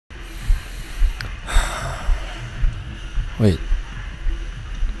Wait.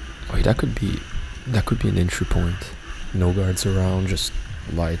 Wait, that could be an entry point. No guards around, just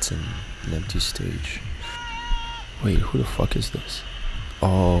lights and an empty stage. Wait, who the fuck is this?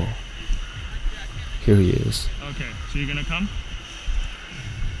 Oh. Here he is. Okay, so you're gonna come?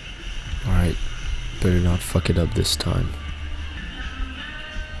 Alright. Better not fuck it up this time.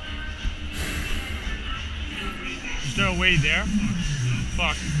 Is there a way there?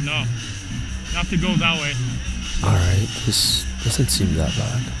 Fuck, no. You have to go that way. Alright, this doesn't seem that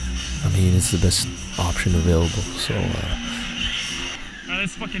bad. I mean, it's the best option available, so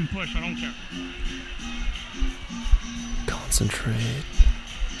Let's fucking push, I don't care. concentrate.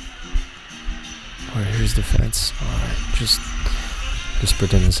 Alright, here's the fence. Alright, just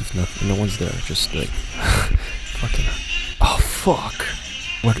pretend as if no one's there. Just like fucking. Oh fuck!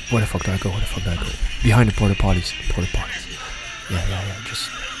 Where the fuck do I go? Where the fuck do I go? Behind the porta potties. Yeah. Just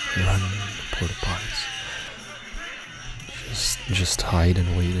run the porta potties. Just hide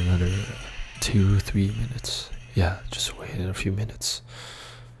and wait another 2-3 minutes. Yeah, just wait a few minutes.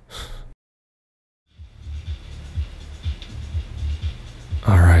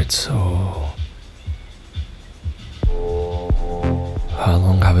 Alright, so how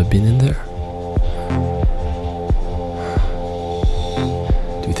long have I been in there?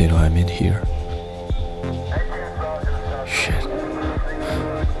 Do they know I'm in here? Shit.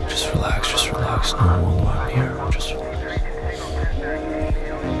 Just relax. No one will know I'm here. Just relax.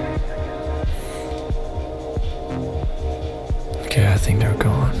 Okay, I think they're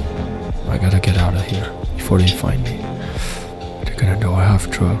gone. I gotta get out of here before they find me. They're gonna know I have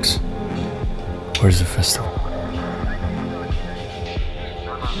drugs. Where's the festival?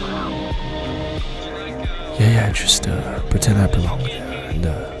 Yeah, just pretend I belong there, and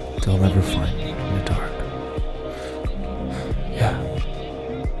they'll never find me in the dark. Yeah.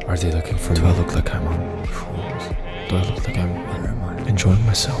 Are they looking for me? Do I look like I'm on Shrooms? Do I look like I'm, where am I? Enjoying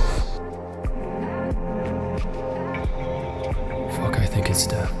myself? Fuck, I think it's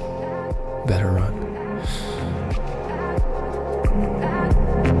them. Better run.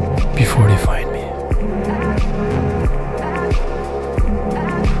 Before they find me.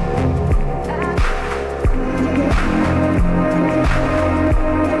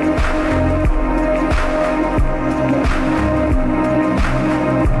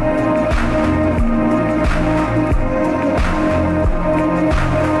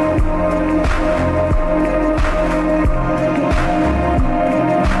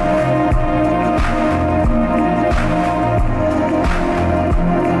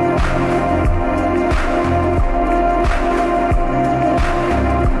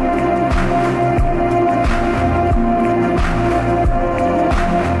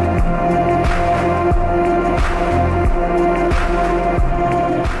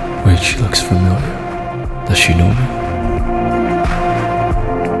 Wait, she looks familiar. Does she know me?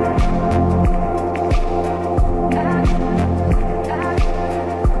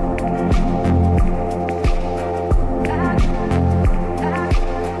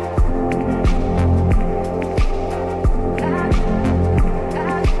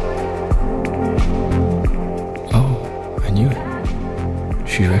 Oh, I knew it.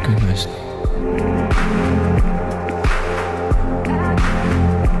 She recognized me.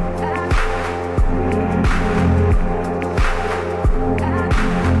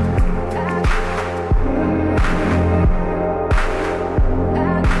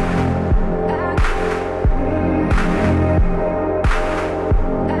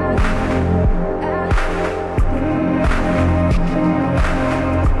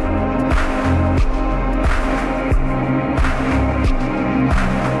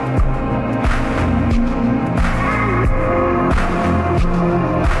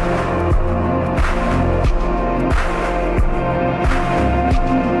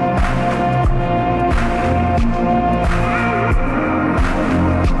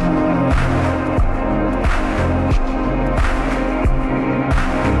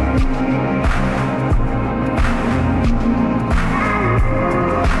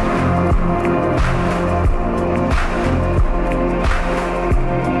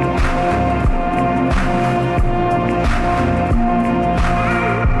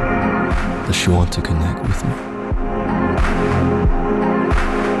 Does she want to connect with me?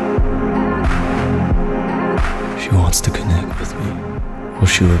 She wants to connect with me. Will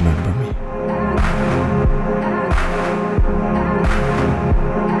she remember me?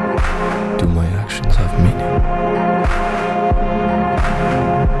 Do my actions have meaning?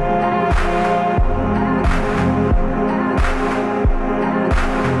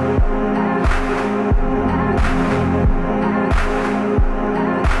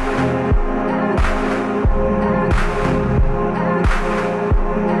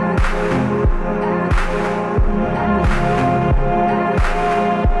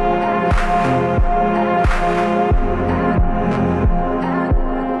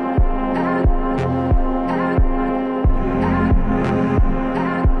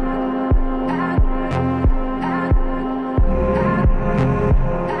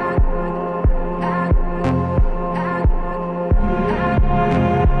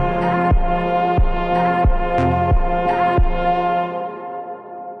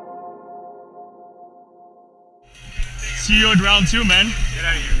 do it round 2, man. Get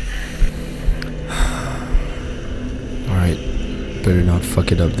out of here. Alright, better not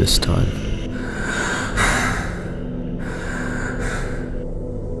fuck it up this time.